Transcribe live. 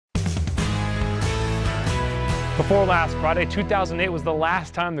Before last Friday, 2008 was the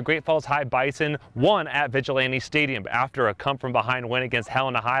last time the Great Falls High Bison won at Vigilante Stadium. After a come-from-behind win against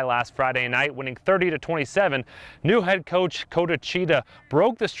Helena High last Friday night, winning 30-27, new head coach Tchida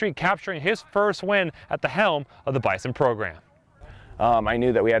broke the streak, capturing his first win at the helm of the Bison program. I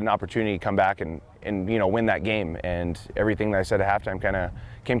knew that we had an opportunity to come back and win that game, and everything that I said at halftime kind of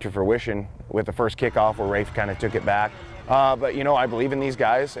came to fruition with the first kickoff where Rafe kind of took it back. But I believe in these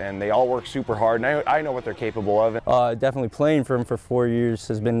guys, and they all work super hard, and I know what they're capable of. Definitely playing for him for 4 years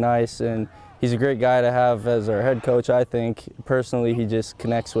has been nice, and he's a great guy to have as our head coach. I think personally he just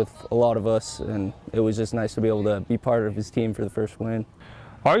connects with a lot of us, and it was just nice to be able to be part of his team for the first win.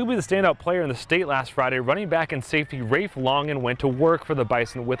 Arguably the standout player in the state last Friday, running back and safety Rafe Longin went to work for the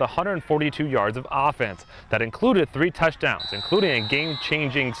Bison with 142 yards of offense. That included 3 touchdowns, including a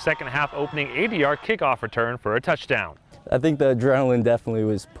game-changing second-half opening 80-yard kickoff return for a touchdown. I think the adrenaline definitely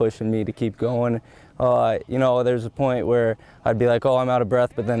was pushing me to keep going. There's a point where I'd be like, oh, I'm out of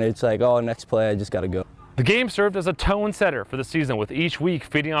breath, but then it's like, oh, next play, I just got to go. The game served as a tone setter for the season, with each week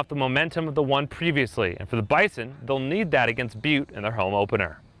feeding off the momentum of the one previously. And for the Bison, they'll need that against Butte in their home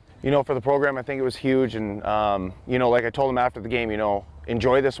opener. For the program, I think it was huge. And, like I told them after the game,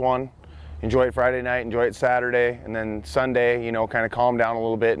 enjoy this one. Enjoy it Friday night, enjoy it Saturday, and then Sunday, kind of calm down a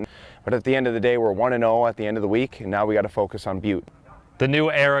little bit. But at the end of the day, we're 1-0 at the end of the week, and now we got to focus on Butte. The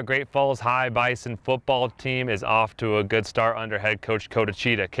new era Great Falls High Bison football team is off to a good start under head coach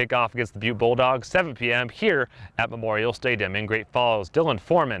Tchida. Kickoff against the Butte Bulldogs, 7 p.m. here at Memorial Stadium in Great Falls. Dylan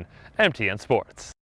Foreman, MTN Sports.